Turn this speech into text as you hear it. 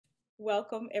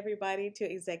Welcome, everybody,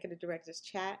 to Executive Directors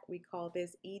Chat. We call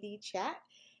this ED Chat.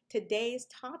 Today's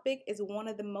topic is one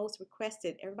of the most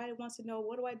requested. Everybody wants to know,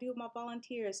 what do I do with my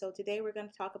volunteers? So today we're going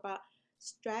to talk about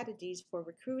strategies for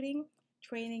recruiting,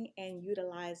 training, and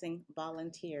utilizing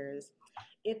volunteers.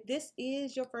 If this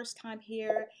is your first time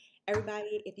here,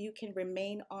 everybody, if you can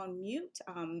remain on mute,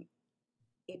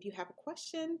 if you have a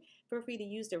question, feel free to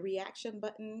use the reaction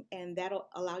button and that'll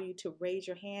allow you to raise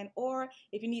your hand. Or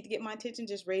if you need to get my attention,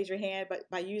 just raise your hand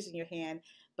by using your hand.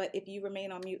 But if you remain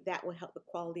on mute, that will help the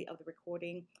quality of the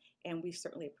recording and we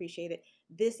certainly appreciate it.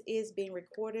 This is being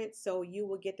recorded, so you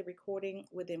will get the recording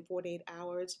within 48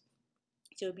 hours.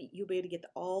 So you'll be able to get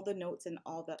all the notes and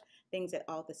all the things that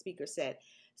all the speakers said.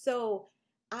 So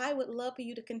I would love for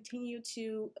you to continue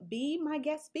to be my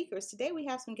guest speakers. Today we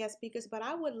have some guest speakers, but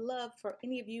I would love for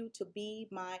any of you to be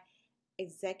my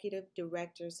executive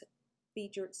director's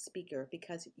featured speaker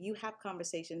because you have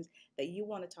conversations that you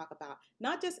want to talk about.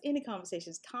 Not just any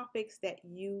conversations, topics that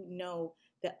you know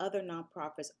that other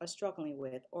nonprofits are struggling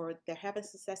with or they're having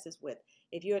successes with.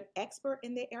 If you're an expert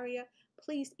in the area,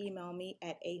 please email me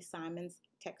at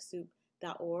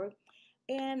asimons.techsoup.org.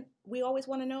 And we always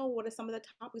want to know what are some of the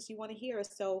topics you want to hear.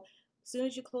 So as soon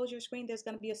as you close your screen, there's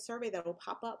going to be a survey that will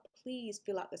pop up. Please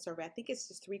fill out the survey. I think it's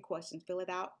just 3 questions. Fill it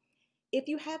out. If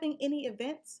you're having any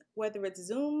events, whether it's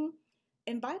Zoom,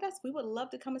 invite us. We would love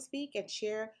to come and speak and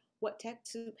share what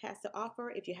TechSoup has to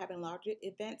offer. If you're having larger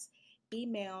events,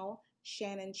 email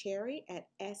Shannon Cherry at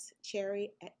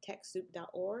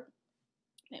scherry@techsoup.org.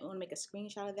 I want to make a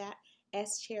screenshot of that,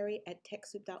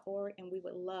 scherry@techsoup.org, and we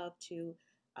would love to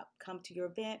come to your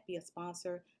event, be a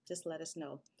sponsor, just let us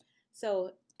know.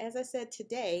 So as I said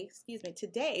today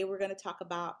we're going to talk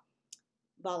about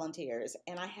volunteers,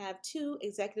 and I have 2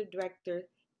 executive director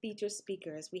featured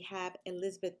speakers. We have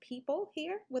Elizbeth Peeple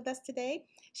here with us today.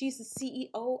 She's the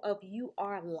CEO of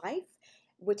UR Life,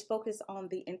 which focuses on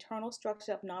the internal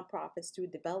structure of nonprofits through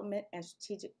development and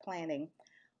strategic planning.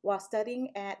 While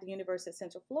studying at the University of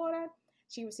Central Florida,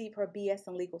 she received her BS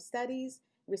in Legal Studies,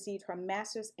 received her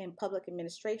master's in public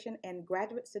administration and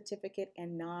graduate certificate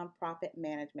in nonprofit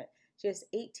management. She has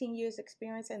 18 years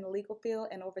experience in the legal field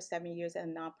and over 7 years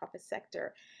in the nonprofit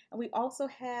sector. And we also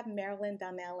have Marilyn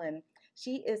Donnellan.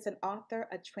 She is an author,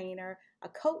 a trainer, a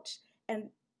coach,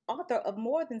 and author of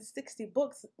more than 60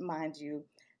 books, mind you.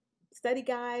 Study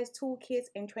guides, toolkits,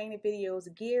 and training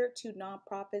videos geared to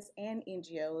nonprofits and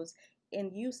NGOs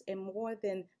in use in more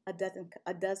than a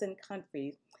dozen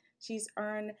countries. She's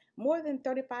earned more than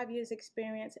 35 years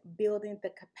experience building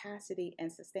the capacity and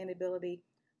sustainability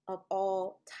of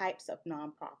all types of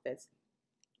nonprofits.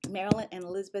 Marilyn and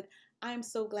Elizabeth, I'm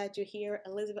so glad you're here.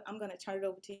 Elizabeth, I'm going to turn it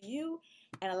over to you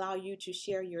and allow you to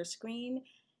share your screen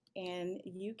and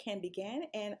you can begin.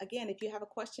 And again, if you have a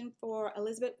question for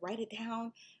Elizabeth, write it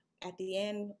down. At the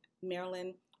end,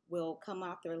 Marilyn will come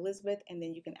after Elizabeth and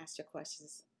then you can ask your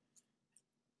questions.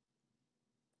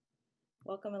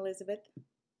 Welcome, Elizabeth.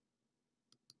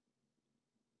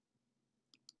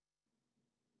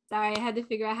 Sorry, I had to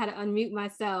figure out how to unmute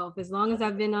myself. As long as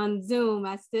I've been on Zoom,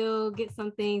 I still get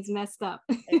some things messed up.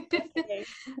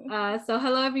 So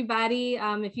hello, everybody.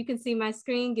 If you can see my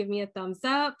screen, give me a thumbs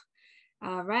up.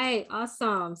 All right,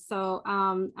 awesome. So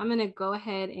I'm gonna go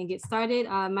ahead and get started.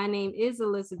 My name is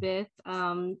Elizabeth.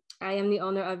 I am the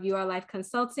owner of UR Life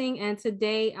Consulting, and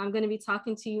today I'm gonna be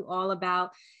talking to you all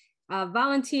about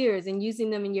volunteers and using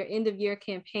them in your end of year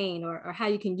campaign or how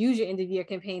you can use your end of year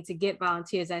campaign to get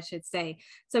volunteers, I should say.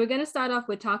 So we're going to start off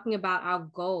with talking about our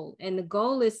goal. And the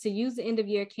goal is to use the end of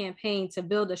year campaign to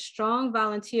build a strong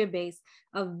volunteer base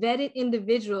of vetted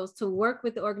individuals to work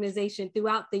with the organization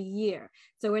throughout the year.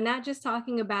 So we're not just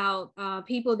talking about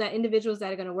individuals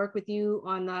that are going to work with you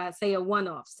on, say, a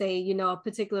one-off, say, a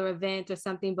particular event or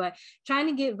something, but trying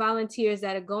to get volunteers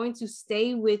that are going to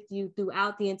stay with you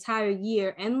throughout the entire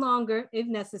year and longer if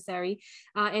necessary,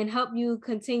 and help you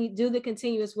do the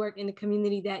continuous work in the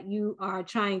community that you are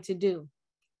trying to do.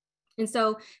 And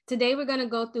so today we're going to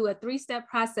go through a 3-step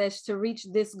process to reach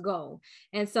this goal.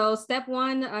 And so step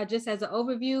 1, just as an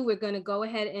overview, we're going to go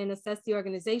ahead and assess the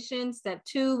organization. Step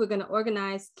 2, we're going to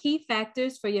organize key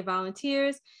factors for your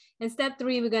volunteers. And step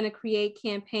 3, we're going to create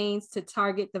campaigns to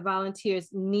target the volunteers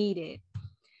needed.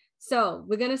 So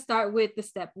we're going to start with the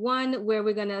step 1, where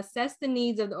we're going to assess the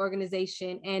needs of the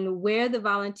organization and where the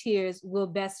volunteers will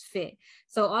best fit.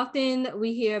 So often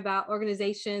we hear about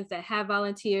organizations that have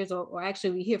volunteers, or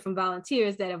actually we hear from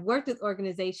volunteers that have worked with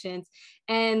organizations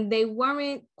and they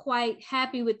weren't quite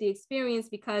happy with the experience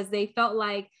because they felt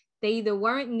like they either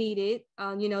weren't needed,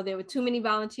 there were too many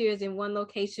volunteers in one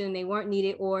location and they weren't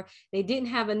needed, or they didn't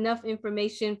have enough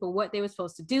information for what they were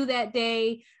supposed to do that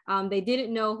day. They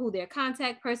didn't know who their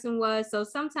contact person was. So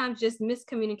sometimes just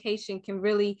miscommunication can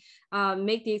really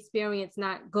make the experience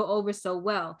not go over so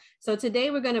well. So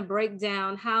today we're going to break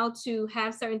down how to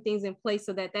have certain things in place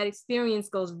so that that experience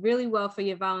goes really well for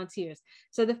your volunteers.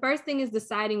 So the first thing is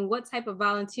deciding what type of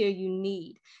volunteer you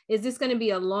need. Is this going to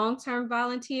be a long-term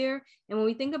volunteer? And when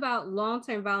we think about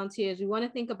long-term volunteers, we want to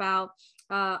think about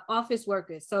office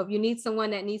workers. So if you need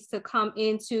someone that needs to come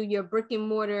into your brick and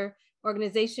mortar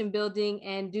organization building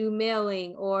and do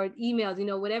mailing or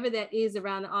emails, whatever that is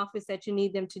around the office that you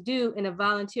need them to do in a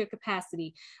volunteer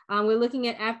capacity. We're looking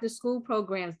at after school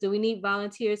programs. Do we need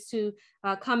volunteers to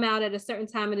come out at a certain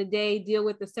time of the day, deal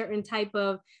with a certain type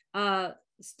of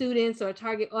students or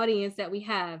target audience that we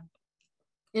have?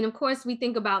 And of course, we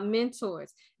think about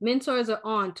mentors. Mentors are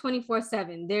on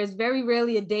 24/7. There's very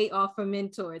rarely a day off for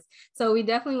mentors. So we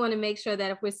definitely want to make sure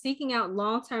that if we're seeking out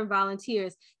long-term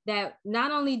volunteers, that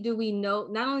not only do we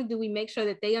make sure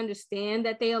that they understand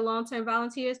that they are long-term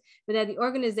volunteers, but that the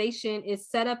organization is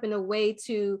set up in a way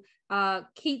to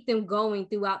keep them going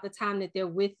throughout the time that they're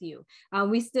with you.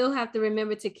 We still have to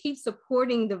remember to keep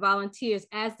supporting the volunteers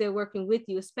as they're working with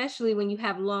you, especially when you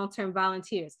have long-term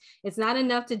volunteers. It's not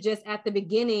enough to just at the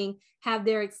beginning have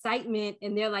their excitement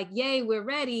and they're like, yay, we're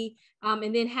ready.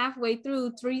 And then halfway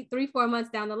through, 4 months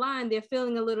down the line, they're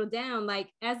feeling a little down. Like,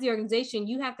 as the organization,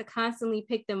 you have to constantly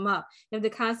pick them up. You have to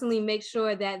constantly make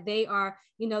sure that they are,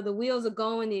 the wheels are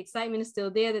going, the excitement is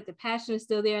still there, that the passion is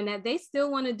still there, and that they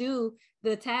still want to do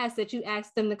the tasks that you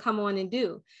asked them to come on and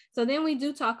do. So then we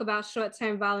do talk about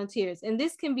short-term volunteers, and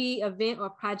this can be event or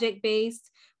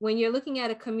project-based. When you're looking at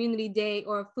a community day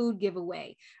or a food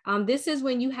giveaway, this is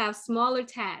when you have smaller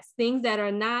tasks, things that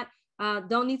are not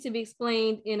don't need to be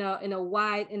explained in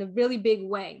a really big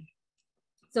way.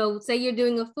 So say you're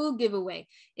doing a food giveaway.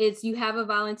 It's you have a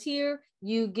volunteer,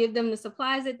 you give them the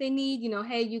supplies that they need,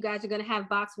 hey, you guys are going to have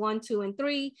box 1, 2, and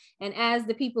 3. And as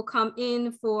the people come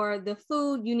in for the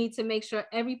food, you need to make sure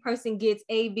every person gets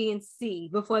A, B, and C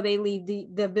before they leave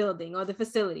the building or the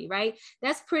facility, right?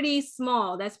 That's pretty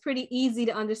small. That's pretty easy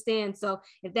to understand. So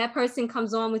if that person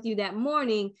comes on with you that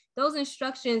morning, those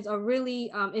instructions are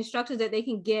really instructions that they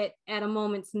can get at a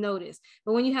moment's notice.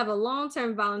 But when you have a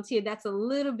long-term volunteer, that's a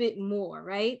little bit more,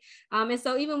 right? And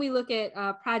so even we look at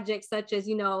projects such as,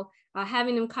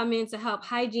 having them come in to help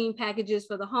hygiene packages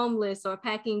for the homeless or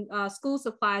packing school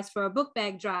supplies for a book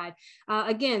bag drive.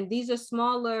 Again, these are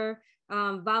smaller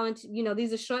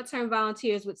these are short-term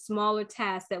volunteers with smaller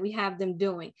tasks that we have them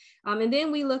doing. And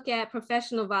then we look at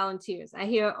professional volunteers. I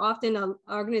hear often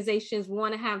organizations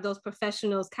want to have those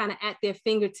professionals kind of at their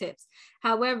fingertips.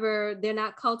 However, they're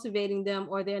not cultivating them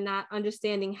or they're not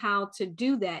understanding how to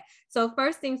do that. So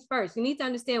first things first, you need to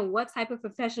understand what type of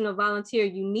professional volunteer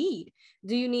you need.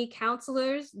 Do you need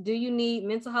counselors? Do you need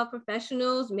mental health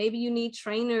professionals? Maybe you need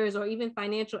trainers or even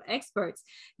financial experts,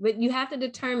 but you have to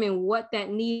determine what that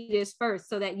need is first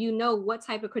so that you know what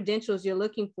type of credentials you're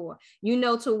looking for. You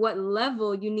know to what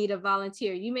level you need a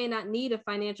volunteer. You may not need a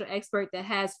financial expert that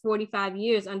has 45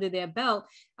 years under their belt.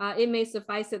 It may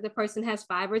suffice that the person has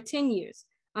 5 or 10 years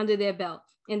under their belt.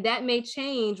 And that may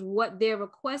change what their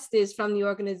request is from the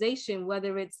organization,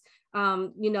 whether it's,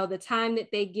 the time that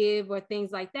they give or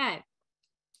things like that.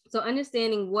 So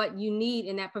understanding what you need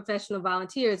in that professional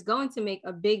volunteer is going to make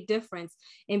a big difference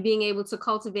in being able to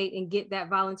cultivate and get that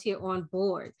volunteer on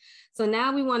board. So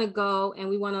now we want to go and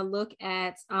we want to look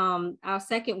at our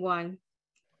second one.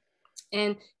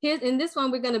 And in this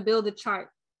one, we're going to build a chart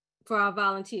for our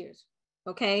volunteers.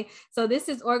 Okay, so this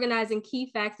is organizing key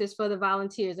factors for the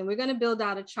volunteers, and we're going to build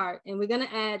out a chart, and we're going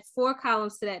to add 4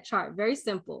 columns to that chart. Very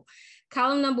simple.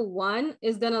 Column number 1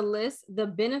 is going to list the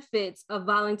benefits of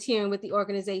volunteering with the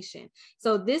organization.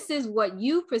 So this is what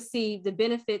you perceive the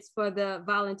benefits for the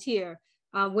volunteer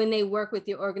when they work with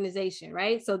your organization,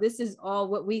 right? So this is all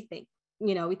what we think.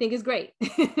 We think is great.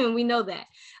 We know that.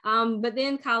 But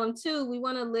then column 2, we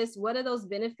want to list what are those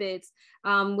benefits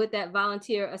with that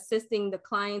volunteer assisting the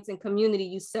clients and community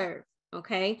you serve.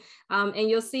 Okay. And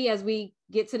you'll see as we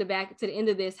get to the end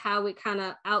of this, how it kind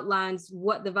of outlines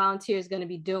what the volunteer is going to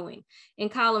be doing. In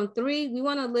column 3, we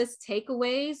want to list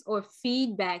takeaways or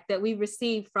feedback that we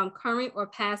received from current or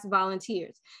past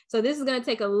volunteers. So this is going to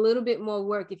take a little bit more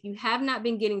work. If you have not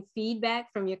been getting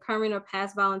feedback from your current or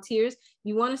past volunteers,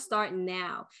 you want to start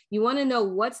now. You want to know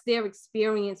what's their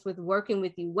experience with working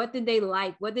with you. What did they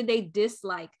like? What did they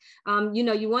dislike?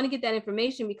 You want to get that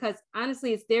information because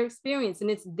honestly, it's their experience and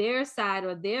it's their side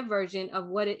or their version of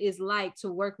what it is like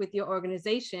to work with your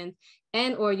organization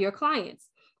and or your clients.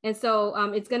 And so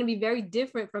it's going to be very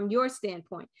different from your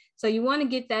standpoint. So you want to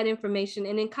get that information.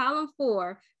 And in column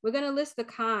 4, we're going to list the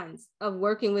cons of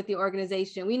working with the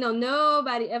organization. We know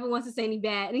nobody ever wants to say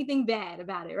anything bad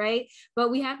about it, right?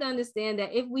 But we have to understand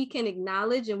that if we can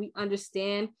acknowledge and we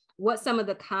understand what some of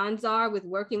the cons are with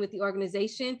working with the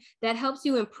organization, that helps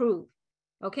you improve.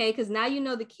 Okay, because now you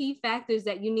know the key factors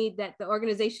that you need, that the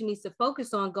organization needs to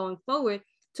focus on going forward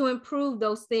to improve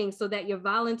those things, so that your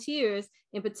volunteers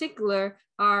in particular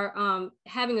are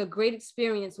having a great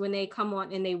experience when they come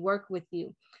on and they work with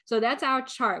you. So that's our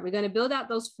chart. We're going to build out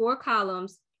those 4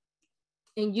 columns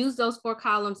and use those 4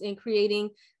 columns in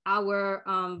creating our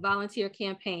volunteer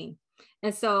campaign.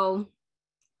 And so,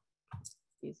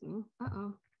 excuse me,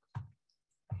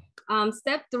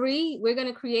 step 3, we're going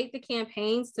to create the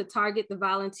campaigns to target the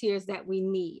volunteers that we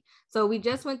need. So we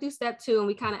just went through step 2 and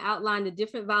we kind of outlined the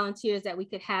different volunteers that we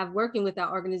could have working with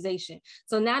our organization.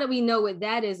 So now that we know what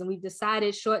that is and we've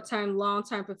decided short-term,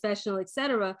 long-term, professional,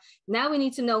 etc., now we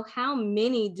need to know how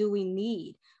many do we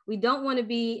need. We don't want to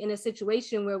be in a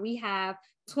situation where we have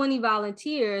 20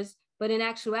 volunteers, but in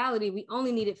actuality, we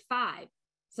only needed 5.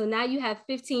 So now you have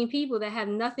 15 people that have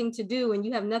nothing to do and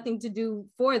you have nothing to do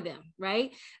for them,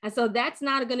 right? And so that's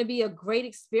not going to be a great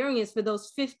experience for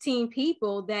those 15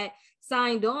 people that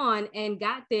signed on and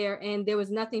got there and there was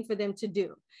nothing for them to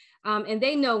do. And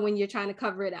they know when you're trying to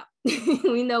cover it up.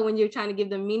 We know when you're trying to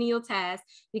give them menial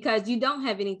tasks because you don't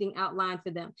have anything outlined for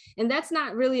them. And that's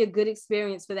not really a good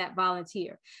experience for that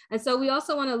volunteer. And so we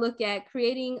also want to look at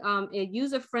creating a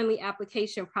user-friendly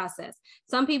application process.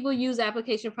 Some people use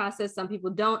application process, some people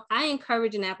don't. I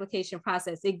encourage an application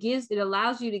process. It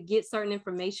allows you to get certain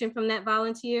information from that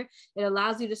volunteer. It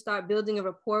allows you to start building a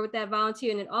rapport with that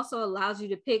volunteer. And it also allows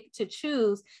you to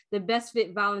choose the best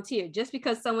fit volunteer. Just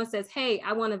because someone says, hey,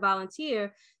 I want to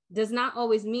volunteer, does not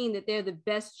always mean that they're the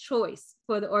best choice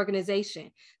for the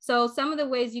organization. So some of the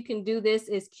ways you can do this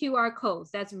is QR codes.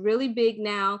 That's really big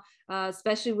now,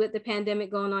 especially with the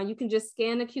pandemic going on. You can just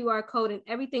scan the QR code and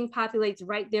everything populates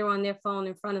right there on their phone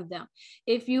in front of them.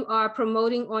 If you are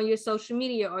promoting on your social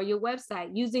media or your website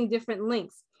using different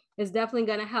links, is definitely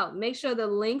going to help. Make sure the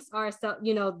links are,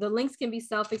 the links can be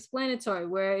self-explanatory,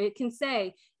 where it can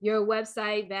say your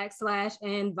website /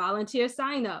 and volunteer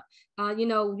sign up. You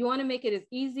want to make it as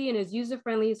easy and as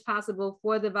user-friendly as possible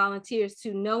for the volunteers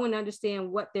to know and understand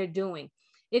what they're doing.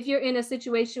 If you're in a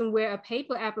situation where a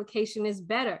paper application is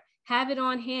better, have it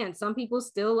on hand. Some people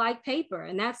still like paper,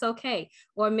 and that's okay.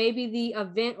 Or maybe the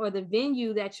event or the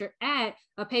venue that you're at,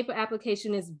 a paper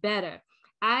application is better.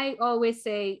 I always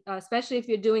say, especially if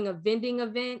you're doing a vending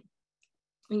event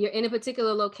and you're in a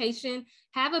particular location,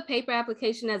 have a paper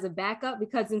application as a backup,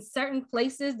 because in certain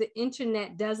places, the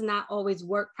internet does not always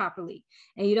work properly.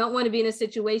 And you don't want to be in a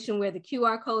situation where the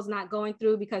QR code is not going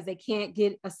through because they can't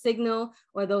get a signal,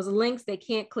 or those links, they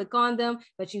can't click on them,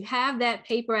 but you have that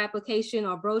paper application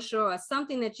or brochure or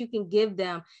something that you can give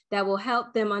them that will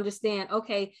help them understand,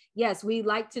 okay, yes, we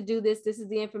like to do this. This is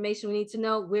the information we need to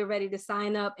know. We're ready to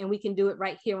sign up and we can do it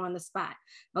right here on the spot.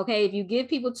 Okay, if you give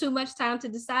people too much time to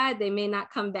decide, they may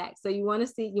not come back. So you want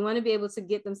to be able to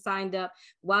get them signed up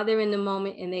while they're in the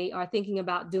moment and they are thinking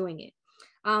about doing it.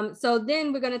 So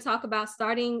then we're going to talk about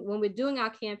starting, when we're doing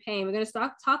our campaign, we're going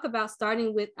to talk about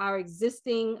starting with our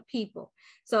existing people.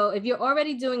 So if you're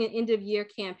already doing an end of year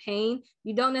campaign,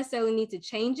 you don't necessarily need to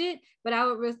change it, but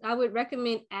I would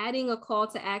recommend adding a call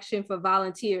to action for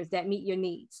volunteers that meet your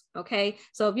needs. Okay.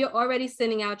 So if you're already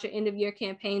sending out your end of year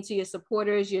campaign to your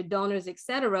supporters, your donors,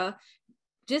 etc.,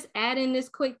 just add in this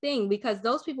quick thing, because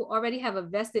those people already have a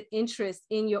vested interest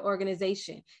in your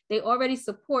organization. They already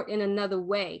support in another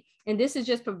way. And this is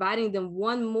just providing them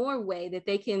one more way that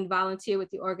they can volunteer with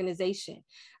the organization.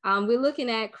 We're looking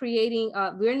at creating,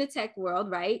 we're in the tech world,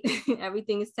 right?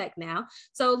 Everything is tech now.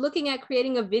 So looking at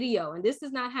creating a video, and this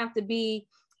does not have to be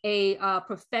a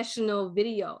professional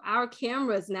video. Our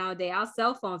cameras nowadays, our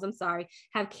cell phones,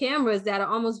 have cameras that are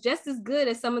almost just as good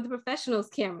as some of the professionals'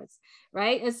 cameras,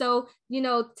 right? And so,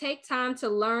 take time to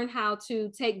learn how to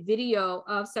take video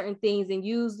of certain things and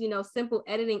use, simple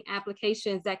editing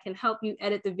applications that can help you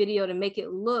edit the video to make it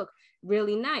look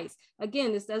really nice.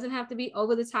 Again, this doesn't have to be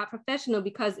over the top professional,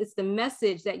 because it's the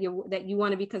message that you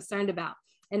want to be concerned about.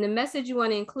 And the message you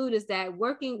want to include is that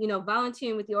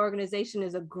volunteering with the organization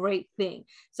is a great thing.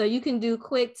 So you can do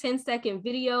quick 10-second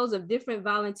videos of different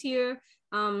volunteer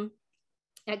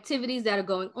activities that are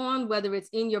going on, whether it's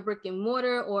in your brick and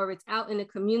mortar, or it's out in the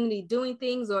community doing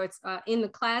things, or it's in the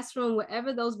classroom,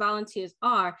 wherever those volunteers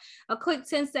are. A quick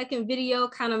 10-second video,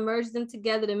 kind of merge them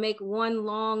together to make one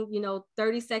long,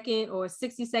 30-second or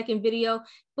 60-second video.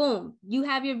 Boom, you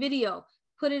have your video.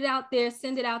 put it out there,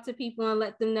 send it out to people and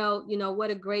let them know, you know, what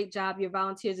a great job your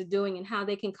volunteers are doing and how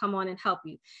they can come on and help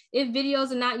you. If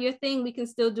videos are not your thing, we can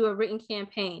still do a written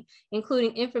campaign,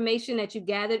 including information that you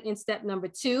gathered in step number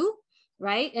 2,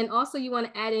 right? And also you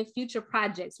want to add in future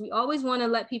projects. We always want to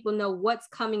let people know what's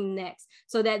coming next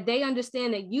so that they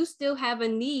understand that you still have a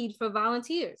need for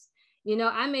volunteers. You know,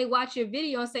 I may watch your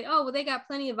video and say, oh, well, they got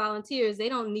plenty of volunteers. They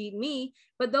don't need me.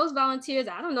 But those volunteers,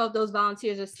 I don't know if those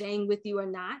volunteers are staying with you or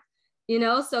not, you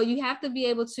know, so you have to be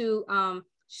able to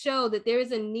show that there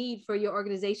is a need for your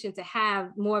organization to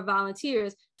have more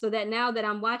volunteers so that now that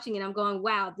I'm watching it, I'm going,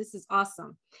 wow, this is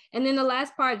awesome. And then the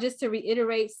last part, just to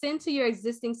reiterate, send to your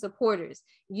existing supporters,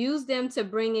 use them to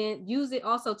bring in, use it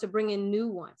also to bring in new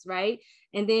ones, right?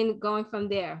 And then going from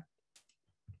there.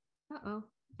 Uh-oh.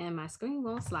 And my screen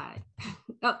won't slide.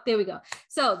 Oh, there we go.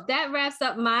 So that wraps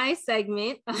up my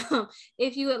segment.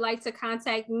 If you would like to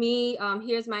contact me,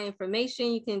 here's my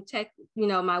information. You can check, you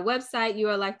know, my website,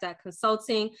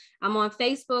 yourlife.consulting. I'm on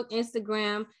Facebook,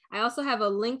 Instagram. I also have a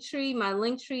link tree. My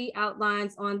link tree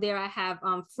outlines on there. I have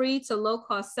free to low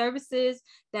cost services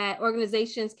that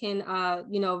organizations can,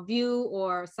 you know, view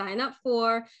or sign up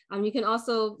for. You can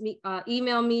also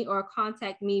email me or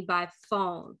contact me by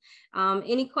phone.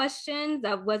 Any questions?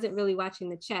 I wasn't really watching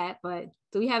the chat, but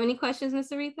do we have any questions, Ms.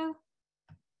 Aretha?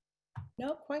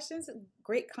 No questions.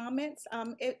 Great comments.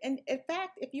 And in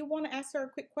fact, if you want to ask her a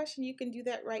quick question, you can do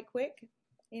that right quick.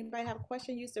 Anybody have a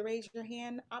question? Use the raise your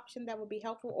hand option. That would be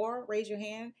helpful. Or raise your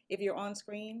hand if you're on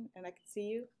screen and I can see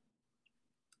you.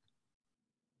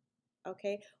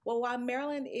 Okay. Well, while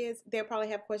Marilyn is, they'll probably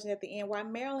have questions at the end. While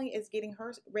Marilyn is getting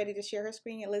her ready to share her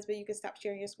screen, Elizabeth, you can stop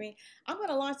sharing your screen. I'm going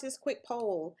to launch this quick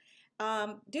poll.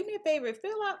 Do me a favor,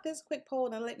 fill out this quick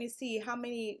poll and let me see how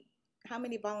many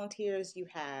volunteers you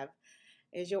have.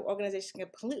 Is your organization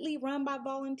completely run by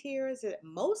volunteers? Is it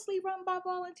mostly run by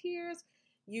volunteers?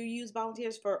 You use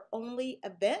volunteers for only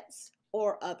events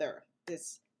or other?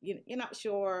 You're not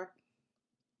sure.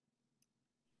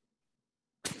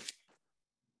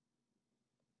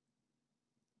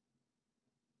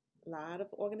 A lot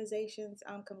of organizations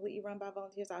completely run by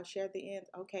volunteers. I'll share at the end.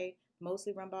 Okay,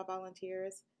 mostly run by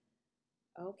volunteers.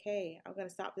 Okay, I'm going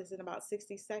to stop this in about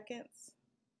 60 seconds.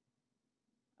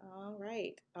 All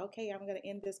right. Okay, I'm going to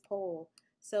end this poll.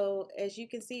 So as you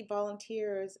can see,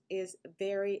 volunteers is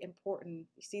very important.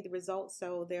 You see the results.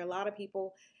 So there are a lot of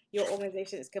people, your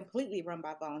organization is completely run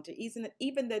by volunteers.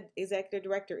 Even the executive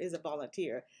director is a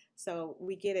volunteer. So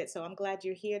we get it. So I'm glad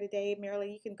you're here today.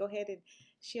 Marilyn, you can go ahead and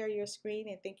share your screen.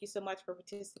 And thank you so much for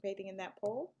participating in that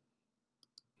poll.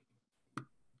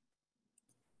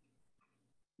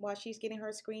 While she's getting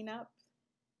her screen up.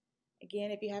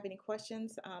 Again, if you have any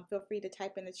questions, feel free to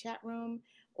type in the chat room,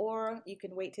 or you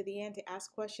can wait to the end to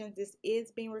ask questions. This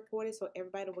is being recorded, so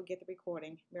everybody will get the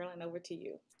recording. Marilyn, over to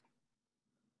you.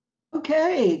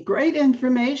 Okay, great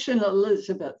information,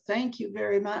 Elizabeth. Thank you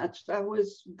very much. That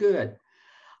was good.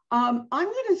 I'm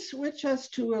going to switch us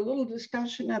to a little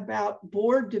discussion about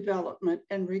board development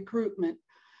and recruitment.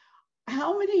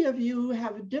 How many of you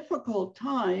have a difficult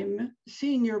time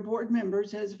seeing your board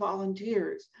members as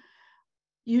volunteers?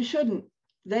 You shouldn't.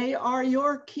 They are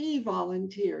your key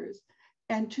volunteers.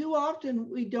 And too often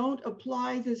we don't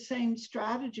apply the same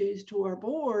strategies to our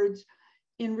boards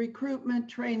in recruitment,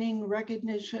 training,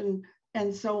 recognition,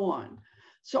 and so on.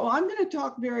 So I'm going to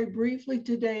talk very briefly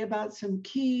today about some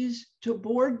keys to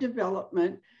board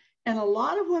development. And a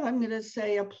lot of what I'm going to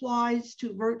say applies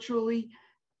to virtually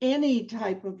any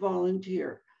type of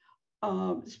volunteer.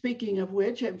 Speaking of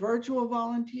which, a virtual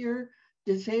volunteer,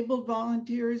 disabled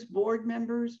volunteers, board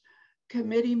members,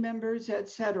 committee members,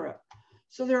 etc.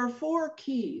 So there are 4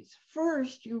 keys.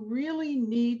 First, you really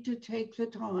need to take the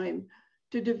time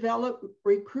to develop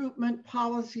recruitment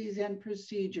policies and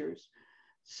procedures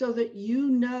so that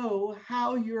you know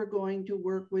how you're going to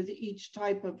work with each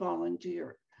type of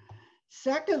volunteer.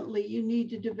 Secondly, you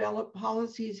need to develop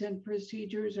policies and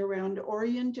procedures around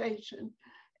orientation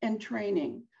and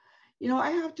training. You know,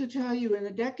 I have to tell you, in the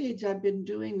decades I've been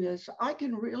doing this, I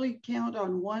can really count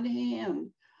on one hand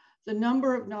the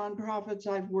number of nonprofits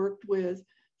I've worked with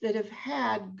that have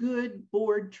had good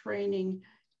board training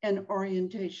and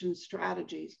orientation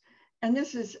strategies. And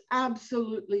this is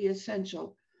absolutely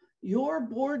essential. Your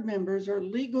board members are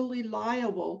legally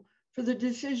liable for the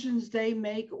decisions they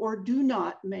make or do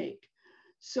not make.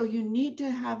 So you need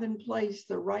to have in place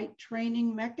the right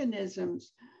training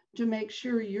mechanisms to make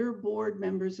sure your board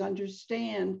members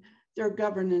understand their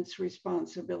governance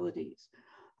responsibilities.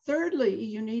 Thirdly,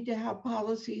 you need to have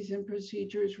policies and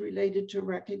procedures related to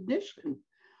recognition.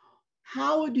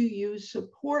 How do you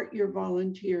support your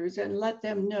volunteers and let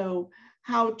them know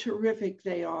how terrific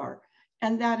they are?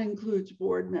 and that includes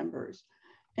board members.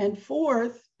 And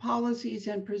fourth, policies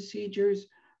and procedures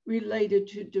related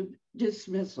to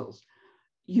dismissals.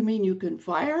 You mean you can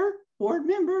fire board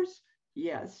members?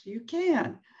 Yes, you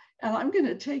can. And I'm going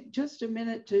to take just a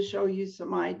minute to show you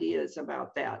some ideas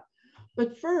about that.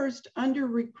 But first, under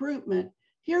recruitment,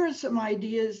 here are some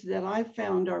ideas that I've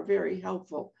found are very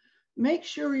helpful. Make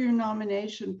sure your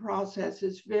nomination process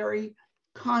is very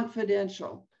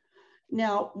confidential.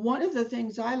 Now, one of the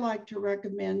things I like to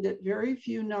recommend that very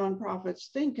few nonprofits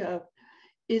think of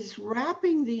is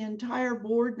wrapping the entire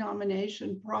board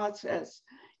nomination process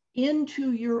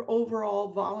into your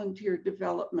overall volunteer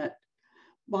development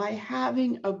by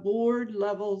having a board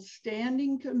level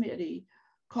standing committee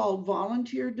called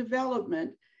volunteer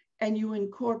development, and you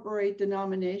incorporate the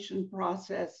nomination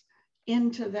process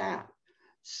into that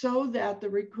so that the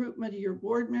recruitment of your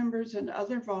board members and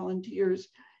other volunteers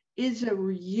is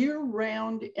a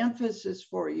year-round emphasis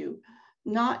for you,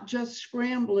 not just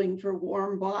scrambling for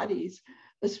warm bodies,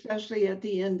 especially at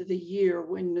the end of the year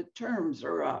when the terms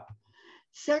are up.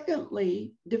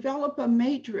 Secondly, develop a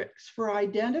matrix for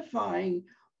identifying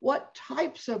what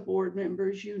types of board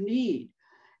members you need.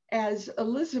 As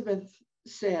Elizabeth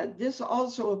said, this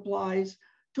also applies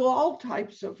to all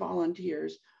types of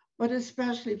volunteers, but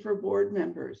especially for board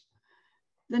members.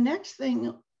 The next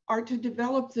thing are to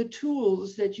develop the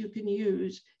tools that you can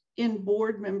use in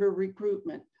board member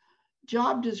recruitment: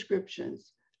 job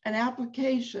descriptions, an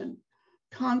application,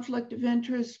 conflict of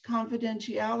interest,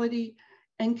 confidentiality,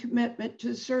 and commitment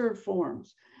to serve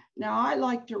forms. Now, I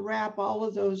like to wrap all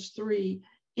of those three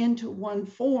into one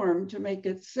form to make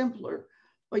it simpler,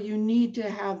 but you need to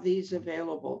have these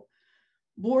available.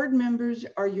 Board members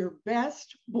are your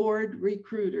best board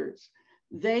recruiters.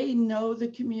 They know the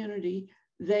community,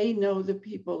 they know the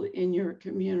people in your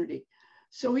community.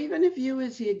 So even if you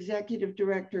as the executive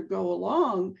director go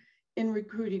along in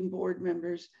recruiting board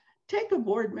members, take a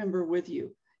board member with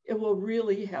you. It will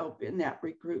really help in that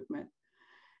recruitment.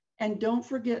 And don't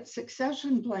forget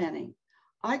succession planning.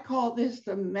 I call this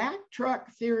the Mack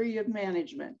truck theory of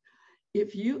management.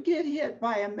 If you get hit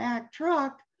by a Mack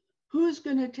truck, who's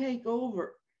going to take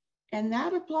over? And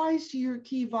that applies to your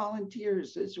key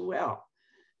volunteers as well.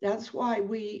 That's why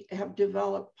we have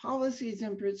developed policies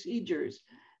and procedures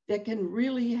that can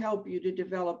really help you to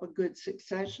develop a good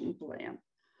succession plan.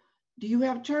 Do you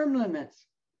have term limits?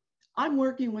 I'm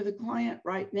working with a client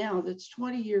right now that's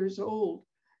 20 years old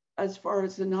as far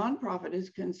as the nonprofit is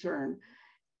concerned.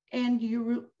 And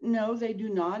you know they do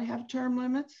not have term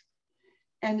limits.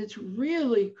 And it's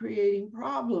really creating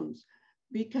problems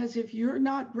because if you're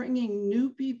not bringing new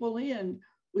people in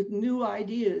with new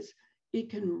ideas, it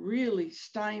can really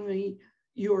stymie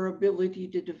your ability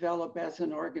to develop as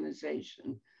an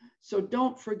organization. So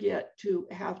don't forget to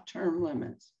have term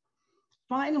limits.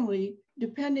 Finally,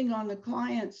 depending on the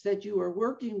clients that you are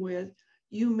working with,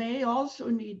 you may also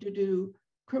need to do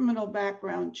criminal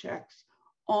background checks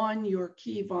on your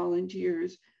key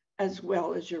volunteers as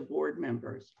well as your board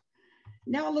members.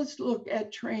 Now let's look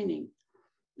at training.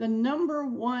 The number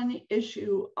one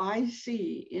issue I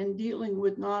see in dealing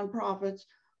with nonprofits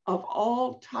of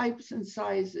all types and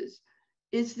sizes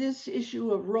is this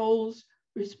issue of roles,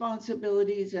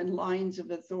 responsibilities, and lines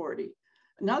of authority.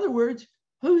 In other words,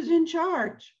 who's in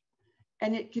charge?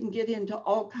 And it can get into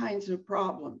all kinds of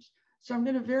problems. So I'm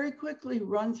going to very quickly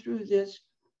run through this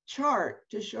chart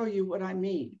to show you what I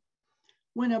mean.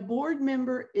 When a board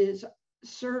member is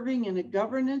serving in a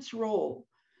governance role,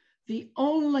 the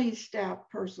only staff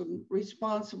person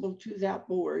responsible to that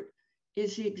board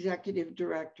is the executive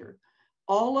director.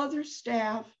 All other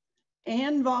staff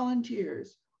and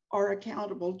volunteers are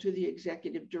accountable to the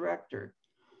executive director.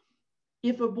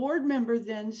 If a board member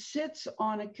then sits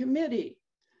on a committee,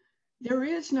 there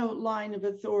is no line of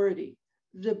authority.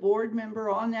 The board member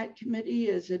on that committee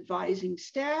is advising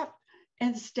staff,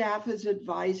 and staff is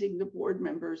advising the board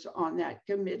members on that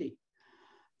committee.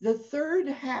 The third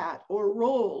hat or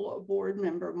role a board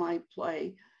member might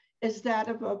play is that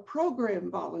of a program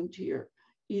volunteer,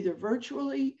 either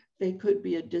virtually, they could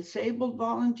be a disabled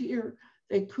volunteer,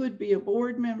 they could be a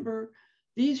board member.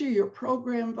 These are your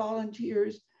program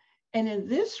volunteers. And in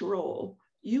this role,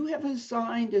 you have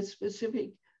assigned a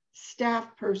specific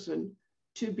staff person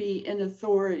to be an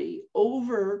authority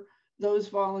over those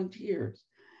volunteers.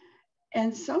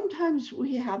 And sometimes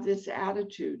we have this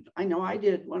attitude, I know I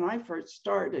did when I first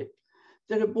started,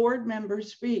 that a board member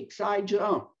speaks, I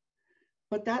jump.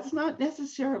 But that's not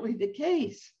necessarily the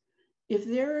case. If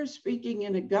they're speaking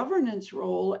in a governance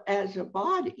role as a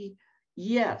body,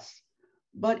 yes.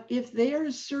 But if they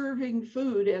are serving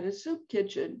food at a soup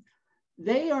kitchen,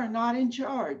 they are not in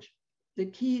charge. The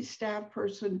key staff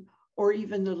person or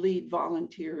even the lead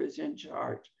volunteer is in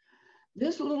charge.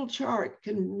 This little chart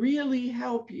can really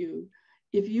help you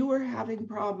if you are having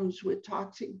problems with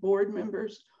toxic board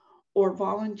members or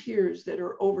volunteers that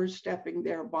are overstepping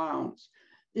their bounds.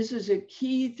 This is a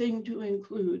key thing to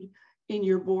include in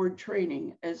your board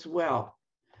training as well.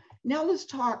 Now let's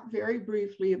talk very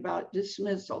briefly about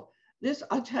dismissal. This,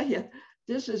 I'll tell you,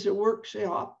 this is a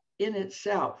workshop in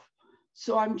itself.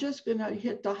 So I'm just going to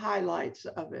hit the highlights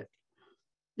of it.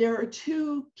 There are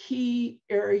two key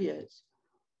areas,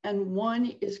 and one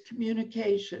is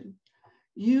communication.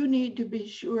 You need to be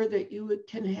sure that you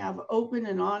can have open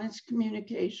and honest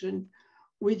communication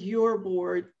with your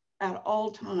board at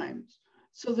all times,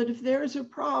 so that if there's a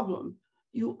problem,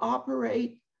 you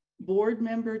operate board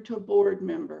member to board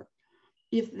member.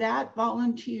 If that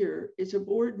volunteer is a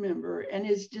board member and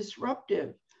is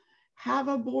disruptive, have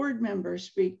a board member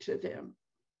speak to them,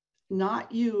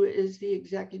 not you as the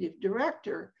executive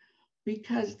director,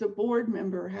 because the board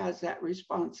member has that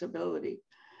responsibility.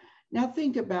 Now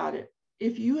think about it.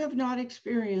 If you have not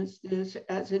experienced this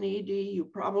as an ED, you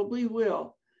probably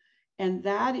will. And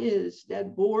that is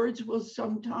that boards will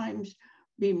sometimes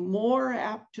be more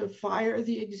apt to fire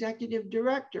the executive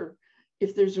director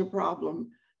if there's a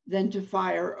problem than to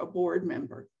fire a board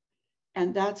member.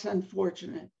 And that's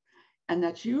unfortunate. And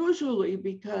that's usually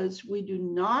because we do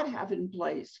not have in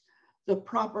place the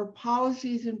proper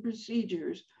policies and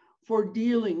procedures for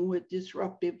dealing with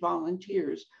disruptive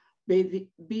volunteers, be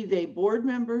they board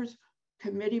members,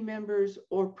 committee members,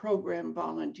 or program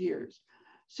volunteers.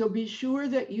 So be sure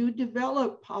that you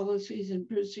develop policies and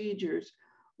procedures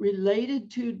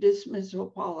related to dismissal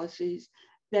policies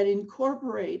that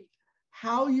incorporate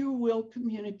how you will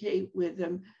communicate with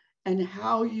them and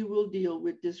how you will deal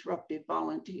with disruptive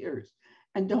volunteers.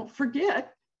 And don't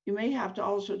forget, you may have to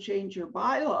also change your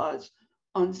bylaws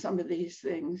on some of these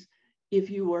things if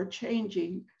you are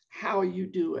changing how you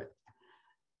do it.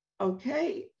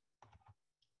 Okay.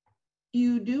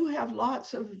 You do have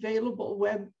lots of available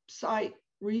website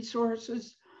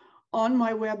resources. On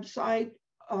my website,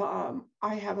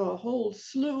 I have a whole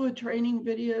slew of training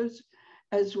videos,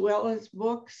 as well as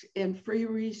books and free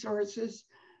resources.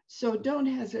 So don't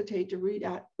hesitate to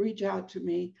reach out to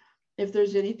me if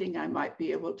there's anything I might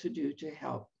be able to do to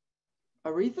help.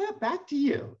 Aretha, back to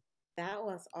you. That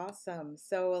was awesome.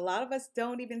 So a lot of us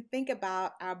don't even think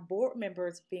about our board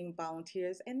members being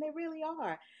volunteers, and they really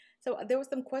are. So there were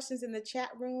some questions in the chat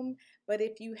room, but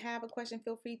if you have a question,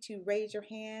 feel free to raise your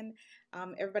hand.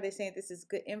 Everybody's saying this is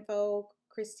good info.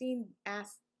 Christine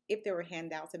asked if there were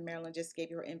handouts, and Marilyn just gave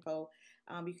you her info.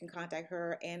 You can contact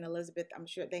her and Elizabeth. I'm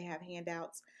sure they have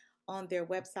handouts on their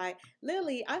website.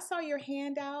 Lily, I saw your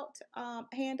hand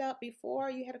up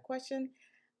before. You had a question.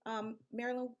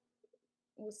 Marilyn,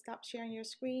 we'll stop sharing your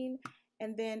screen.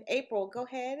 And then April, go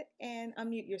ahead and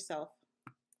unmute yourself.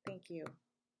 Thank you.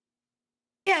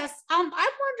 Yes, I'm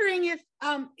wondering if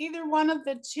either one of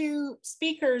the two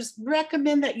speakers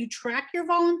recommend that you track your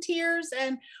volunteers,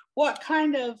 and what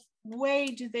kind of way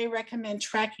do they recommend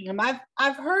tracking them?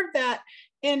 I've heard that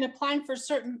in applying for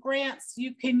certain grants,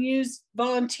 you can use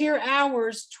volunteer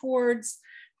hours towards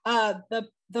the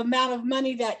amount of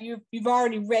money that you've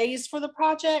already raised for the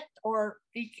project, or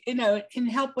it can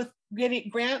help with getting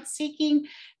grant seeking.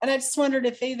 And I just wondered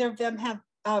if either of them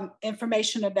have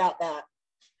information about that.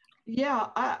 Yeah,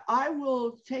 I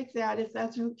will take that if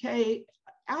that's okay.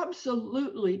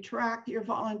 Absolutely track your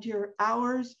volunteer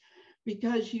hours,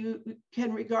 because you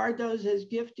can regard those as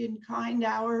gift in kind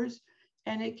hours,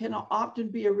 and it can often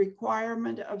be a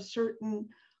requirement of certain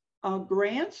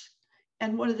grants.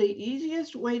 And one of the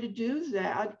easiest way to do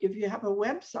that, if you have a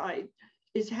website,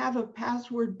 is have a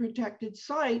password protected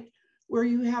site where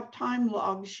you have time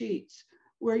log sheets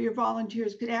where your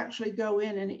volunteers could actually go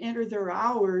in and enter their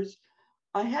hours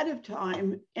ahead of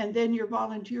time, and then your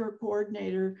volunteer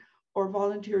coordinator or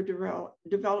volunteer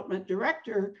development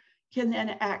director can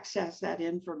then access that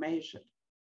information.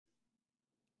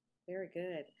 Very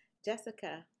good.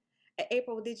 Jessica.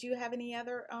 April, did you have any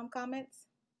other comments?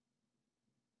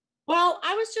 Well,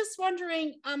 I was just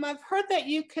wondering, I've heard that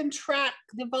you can track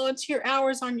the volunteer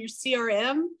hours on your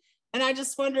CRM, and I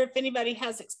just wonder if anybody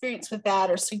has experience with that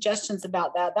or suggestions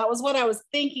about that. That was what I was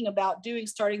thinking about doing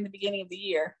starting the beginning of the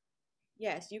year.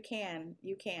 Yes, you can.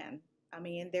 You can. I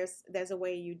mean, there's a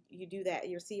way you do that.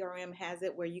 Your CRM has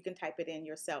it where you can type it in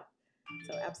yourself.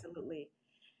 So absolutely.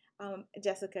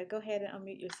 Jessica, go ahead and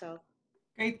unmute yourself.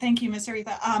 Great, thank you, Ms.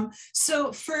 Aretha.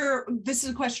 This is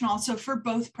a question also for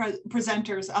both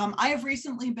presenters. I have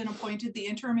recently been appointed the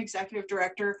interim executive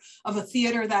director of a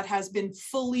theater that has been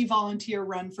fully volunteer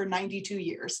run for 92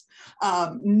 years.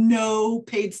 No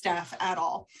paid staff at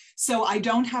all. So I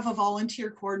don't have a volunteer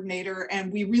coordinator,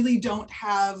 and we really don't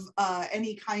have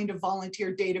any kind of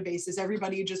volunteer databases.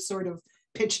 Everybody just sort of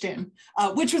pitched in,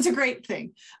 which was a great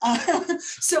thing. My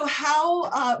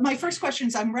first question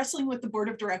is, I'm wrestling with the board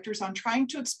of directors on trying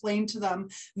to explain to them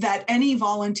that any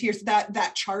volunteers,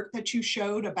 that chart that you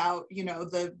showed about,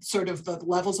 the sort of the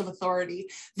levels of authority,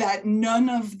 that none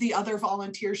of the other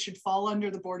volunteers should fall under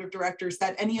the board of directors,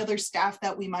 that any other staff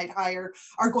that we might hire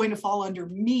are going to fall under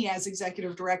me as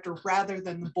executive director rather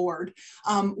than the board.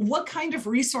 What kind of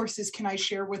resources can I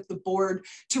share with the board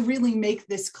to really make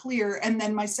this clear? And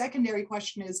then my secondary question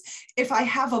is, if I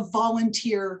have a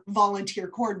volunteer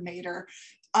coordinator,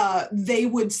 they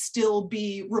would still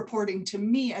be reporting to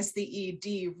me as the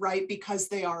ED, right? Because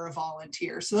they are a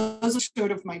volunteer. So those are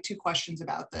sort of my two questions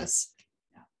about this.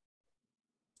 Yeah.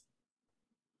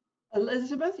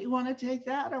 Elizabeth, you want to take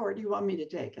that, or do you want me to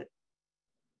take it?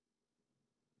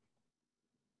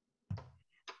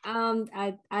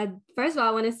 I first of all,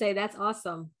 I want to say that's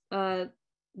awesome.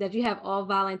 That you have all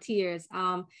volunteers.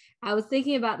 I was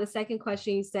thinking about the second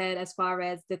question you said, as far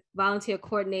as the volunteer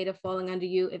coordinator falling under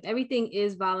you. If everything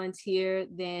is volunteer,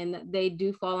 then they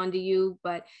do fall under you,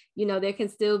 but there can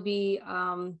still be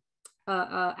a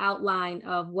outline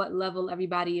of what level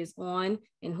everybody is on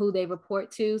and who they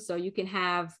report to. So you can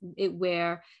have it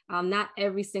where not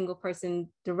every single person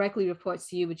directly reports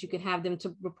to you, but you can have them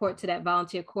to report to that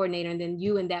volunteer coordinator, and then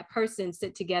you and that person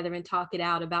sit together and talk it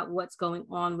out about what's going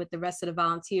on with the rest of the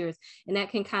volunteers. And that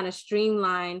can kind of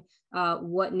streamline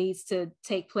what needs to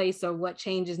take place or what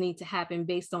changes need to happen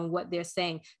based on what they're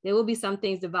saying. There will be some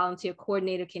things the volunteer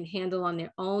coordinator can handle on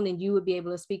their own, and you would be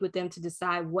able to speak with them to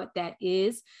decide what that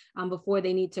is before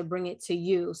they need to bring it to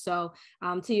you. So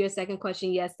to your second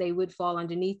question, yes, they would fall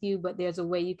underneath you, but there's a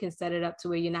way you can set it up to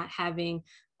where you're not having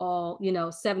all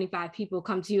 75 people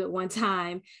come to you at one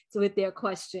time with their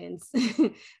questions.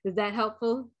 Is that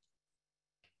helpful?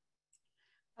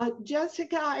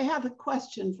 Jessica, I have a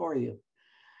question for you.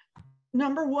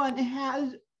 Number one,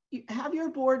 have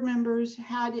your board members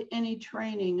had any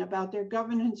training about their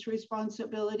governance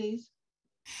responsibilities?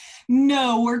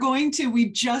 No, we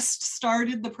just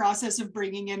started the process of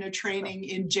bringing in a training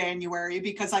in January,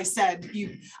 because I said,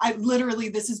 literally,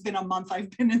 this has been a month I've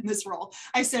been in this role.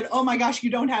 I said, oh my gosh, you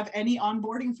don't have any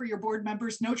onboarding for your board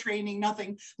members, no training,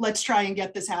 nothing. Let's try and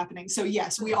get this happening. So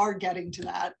yes, we are getting to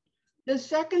that. The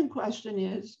second question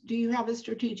is, do you have a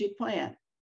strategic plan?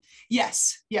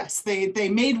 Yes, they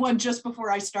made one just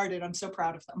before I started. I'm so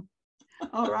proud of them.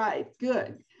 All right,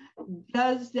 good.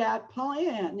 Does that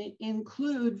plan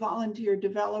include volunteer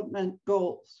development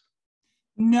goals?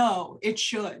 No, it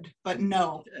should, but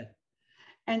no.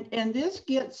 And this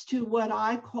gets to what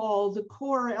I call the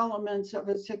core elements of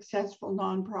a successful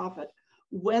nonprofit.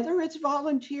 Whether it's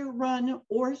volunteer run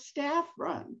or staff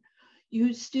run,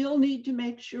 you still need to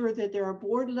make sure that there are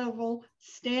board level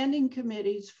standing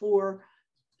committees for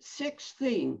 6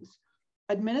 things: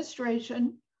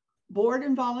 administration, board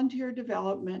and volunteer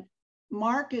development,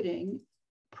 marketing,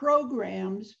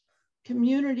 programs,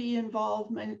 community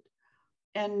involvement,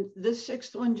 and the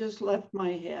 6th one just left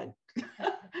my head.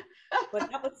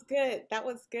 But that was good. That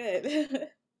was good.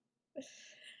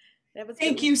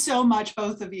 Thank you so much,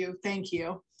 both of you. Thank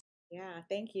you. Yeah,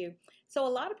 thank you. So a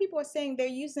lot of people are saying they're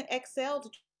using Excel to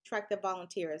track their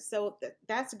volunteers. So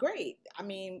that's great. I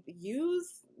mean,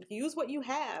 use what you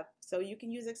have. So you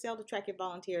can use Excel to track your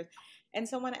volunteers. And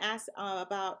someone asked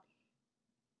about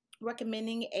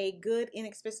recommending a good,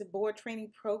 inexpensive board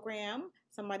training program.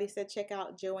 Somebody said check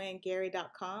out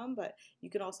joannegary.com, but you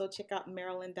can also check out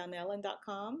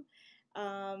marilyndonnellan.com.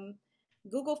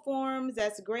 Google Forms,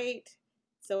 that's great.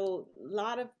 So a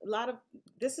lot of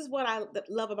this is what I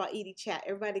love about ED Chat.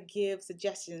 Everybody gives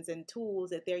suggestions and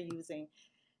tools that they're using.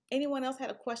 Anyone else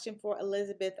had a question for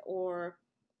Elizabeth or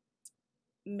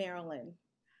Marilyn?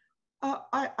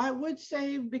 I would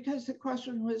say, because the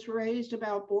question was raised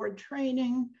about board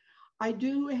training, I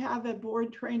do have a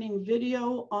board training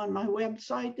video on my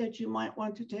website that you might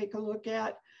want to take a look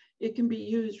at. It can be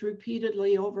used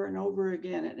repeatedly over and over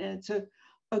again, and it's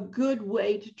a good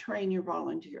way to train your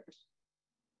volunteers.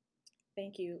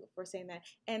 Thank you for saying that.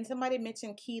 And somebody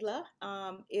mentioned Keela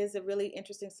is a really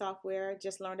interesting software.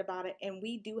 Just learned about it. And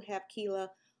we do have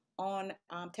Keela on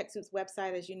TechSoup's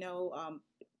website. As you know,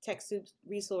 TechSoup's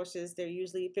resources, they're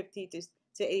usually 50 to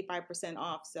 85%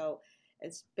 off. So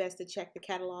it's best to check the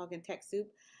catalog in TechSoup.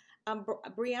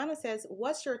 Brianna says,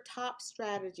 what's your top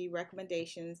strategies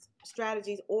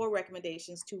or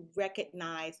recommendations to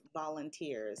recognize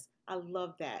volunteers? I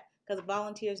love that because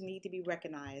volunteers need to be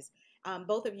recognized.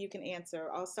 Both of you can answer.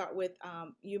 I'll start with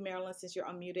you, Marilyn, since you're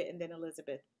unmuted, and then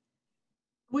Elizabeth.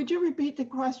 Would you repeat the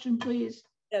question, please?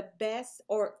 The best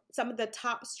or some of the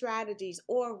top strategies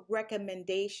or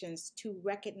recommendations to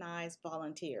recognize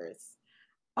volunteers.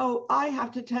 Oh, I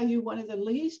have to tell you, one of the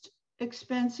least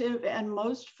expensive and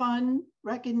most fun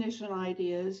recognition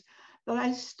ideas that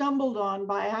I stumbled on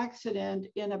by accident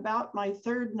in about my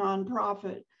third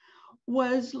nonprofit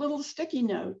was little sticky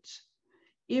notes.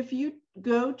 If you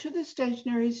go to the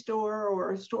stationery store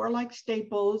or a store like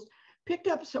Staples, pick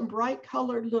up some bright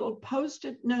colored little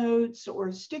Post-it notes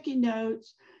or sticky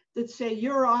notes that say,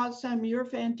 you're awesome, you're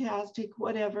fantastic,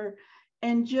 whatever,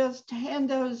 and just hand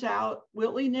those out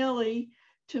willy-nilly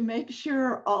to make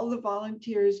sure all the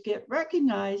volunteers get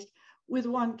recognized, with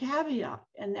one caveat,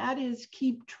 and that is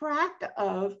keep track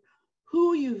of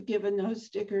who you've given those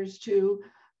stickers to,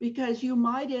 because you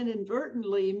might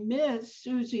inadvertently miss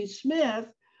Susie Smith,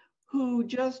 who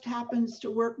just happens to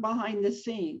work behind the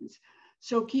scenes.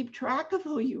 So keep track of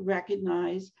who you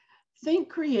recognize, think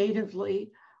creatively.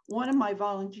 One of my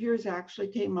volunteers actually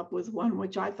came up with one,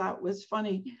 which I thought was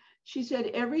funny. She said,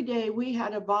 every day we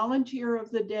had a volunteer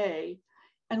of the day,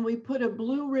 and we put a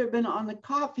blue ribbon on the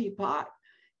coffee pot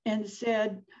and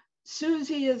said,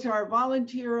 Susie is our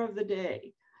volunteer of the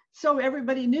day. So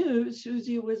everybody knew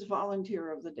Susie was volunteer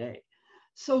of the day.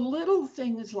 So little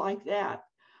things like that.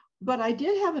 But I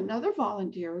did have another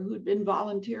volunteer who'd been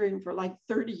volunteering for like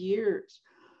 30 years,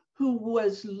 who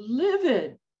was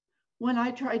livid when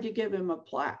I tried to give him a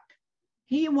plaque.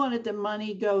 He wanted the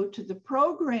money go to the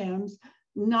programs,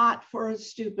 not for a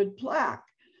stupid plaque.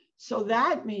 So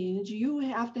that means you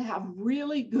have to have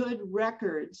really good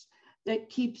records that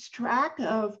keeps track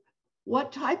of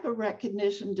what type of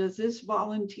recognition does this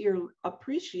volunteer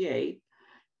appreciate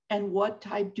and what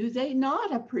type do they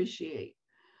not appreciate.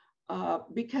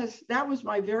 Because that was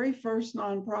my very first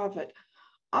nonprofit.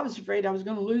 I was afraid I was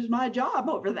going to lose my job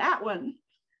over that one.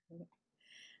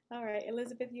 All right,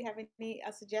 Elizabeth, you have any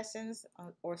suggestions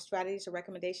or strategies or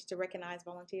recommendations to recognize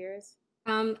volunteers?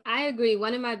 I agree.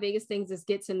 One of my biggest things is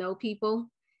get to know people.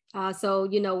 So,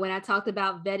 when I talked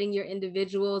about vetting your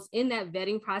individuals, in that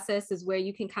vetting process is where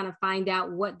you can kind of find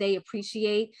out what they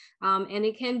appreciate. And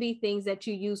it can be things that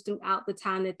you use throughout the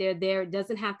time that they're there. It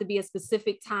doesn't have to be a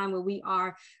specific time where we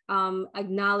are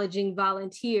acknowledging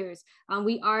volunteers.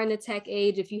 We are in a tech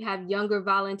age. If you have younger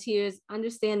volunteers,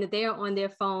 understand that they are on their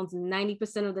phones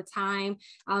 90% of the time.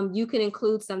 You can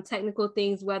include some technical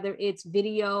things, whether it's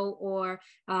video or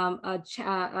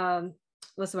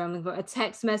what's the word I'm looking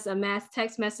for? A mass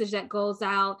text message that goes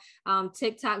out,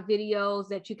 TikTok videos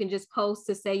that you can just post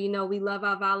to say, we love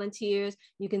our volunteers.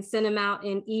 You can send them out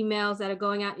in emails that are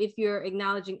going out if you're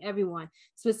acknowledging everyone.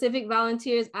 Specific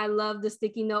volunteers, I love the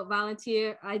sticky note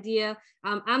volunteer idea.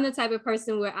 I'm the type of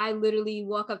person where I literally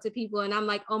walk up to people and I'm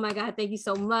like, oh my God, thank you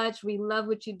so much. We love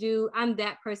what you do. I'm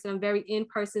that person. I'm very in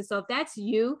person. So if that's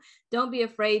you, don't be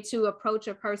afraid to approach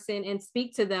a person and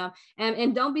speak to them.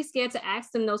 And don't be scared to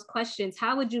ask them those questions.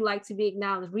 How would you like to be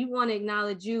acknowledged? We want to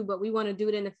acknowledge you, but we want to do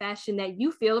it in a fashion that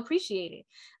you feel appreciated,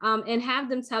 and have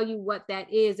them tell you what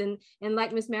that is. And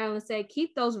like Miss Marilyn said,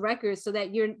 keep those records so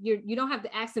that you don't have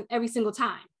to ask them every single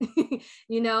time,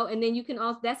 and then you can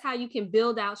also, that's how you can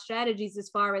build out strategies as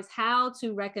far as how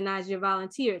to recognize your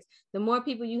volunteers. The more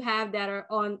people you have that are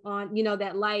on,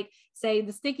 that like, say,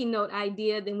 the sticky note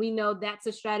idea, then we know that's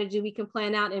a strategy we can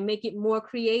plan out and make it more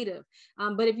creative.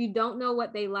 But if you don't know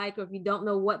what they like, or if you don't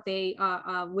know what they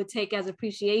would take as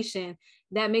appreciation,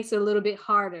 that makes it a little bit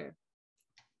harder.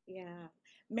 Yeah.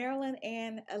 Marilyn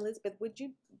and Elizabeth, would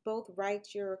you both write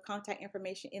your contact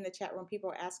information in the chat room? People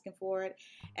are asking for it,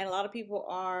 and a lot of people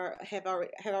have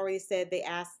already said they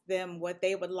asked them what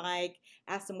they would like,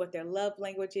 ask them what their love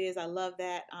language is. I love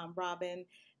that, Robin.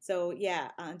 So yeah,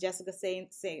 Jessica saying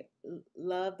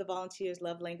love the volunteers,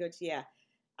 love language. Yeah,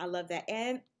 I love that,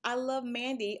 and I love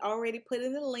Mandy already put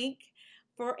in the link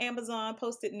for Amazon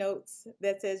Post-it notes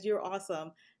that says you're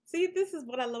awesome. See, this is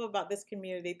what I love about this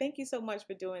community. Thank you so much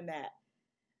for doing that.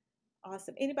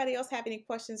 Awesome. Anybody else have any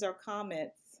questions or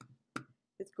comments?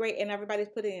 It's great. And everybody's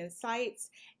putting in sites.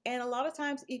 And a lot of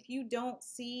times, if you don't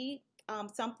see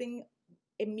something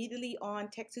immediately on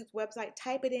TechSoup's website,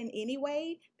 type it in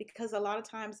anyway, because a lot of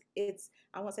times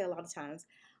I won't say a lot of times,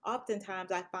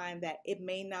 oftentimes I find that it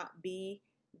may not be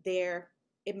there.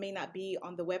 It may not be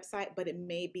on the website, but it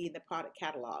may be in the product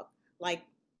catalog. Like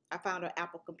I found an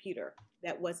Apple computer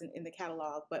that wasn't in the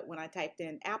catalog, but when I typed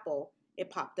in Apple,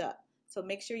 it popped up. So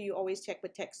make sure you always check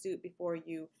with TechSoup before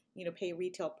you pay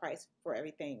retail price for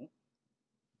everything.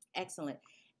 Excellent.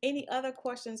 Any other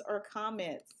questions or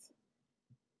comments?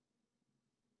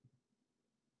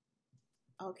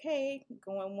 Okay,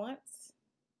 going once,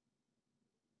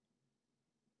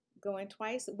 going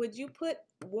twice. Would you put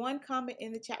one comment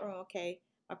in the chat room? Okay,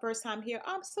 my first time here.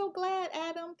 I'm so glad,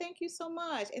 Adam. Thank you so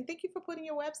much. And thank you for putting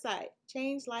your website,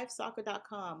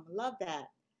 changelifesoccer.com. Love that.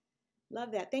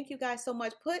 Love that. Thank you guys so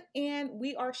much. Put in,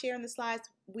 we are sharing the slides.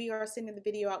 We are sending the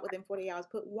video out within 48 hours.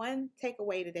 Put one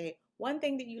takeaway today, one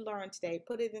thing that you learned today.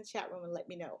 Put it in the chat room and let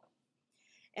me know.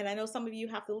 And I know some of you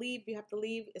have to leave. You have to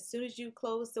leave. As soon as you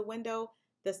close the window,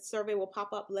 the survey will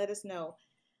pop up. Let us know.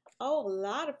 Oh, a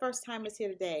lot of first timers here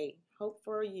today.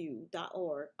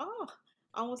 Hopeforyou.org. Oh,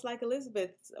 almost like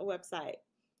Elizabeth's website.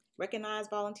 Recognize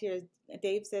volunteers.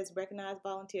 Dave says recognize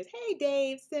volunteers. Hey,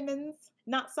 Dave Simmons,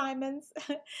 not Simons.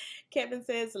 Kevin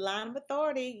says line of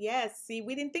authority. Yes. See,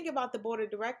 we didn't think about the board of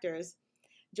directors.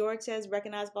 George says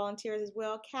recognize volunteers as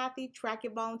well. Kathy, track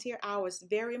your volunteer hours.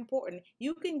 Very important.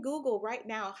 You can Google right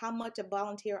now how much a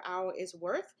volunteer hour is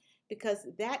worth, because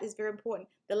that is very important.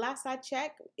 The last I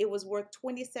checked, it was worth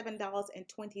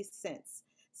 $27.20.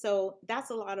 So that's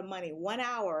a lot of money. 1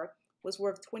 hour was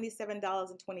worth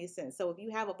 $27.20. So if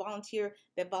you have a volunteer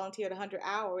that volunteered 100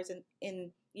 hours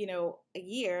in a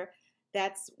year,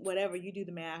 that's whatever. You do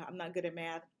the math. I'm not good at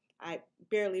math. I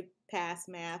barely passed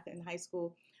math in high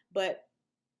school, but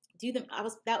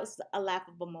that was a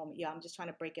laughable moment. Yeah, I'm just trying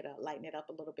to break it up, lighten it up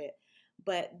a little bit.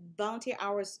 But volunteer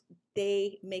hours,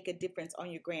 they make a difference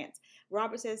on your grants.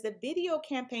 Robert says the video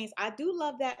campaigns, I do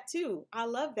love that too. I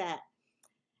love that.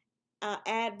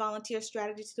 Add volunteer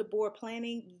strategy to the board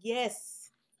planning. Yes,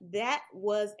 that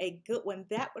was a good one.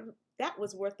 That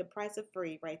was worth the price of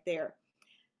free right there.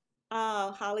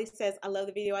 Holly says, I love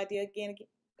the video idea again.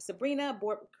 Sabrina,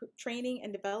 board training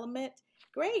and development.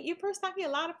 Great, you first time here.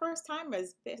 A lot of first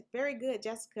timers. Very good,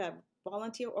 Jessica.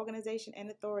 Volunteer organization and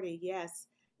authority. Yes.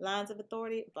 Lines of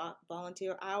authority,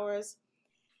 volunteer hours.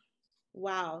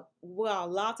 Wow. Well,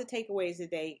 lots of takeaways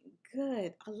today.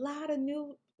 Good. A lot of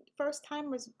new first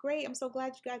timers. Great. I'm so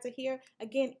glad you guys are here.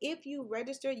 Again, if you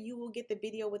register, you will get the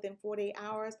video within 48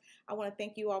 hours. I want to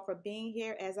thank you all for being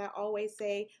here. As I always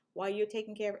say, while you're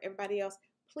taking care of everybody else,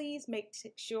 please make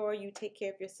sure you take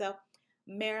care of yourself.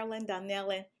 Marilyn,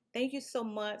 Donnellan, thank you so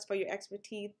much for your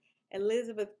expertise.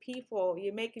 Elizabeth, Peeple,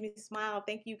 you're making me smile.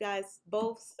 Thank you guys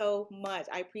both so much.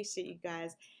 I appreciate you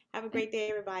guys. Have a great day,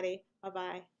 everybody.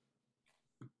 Bye-bye.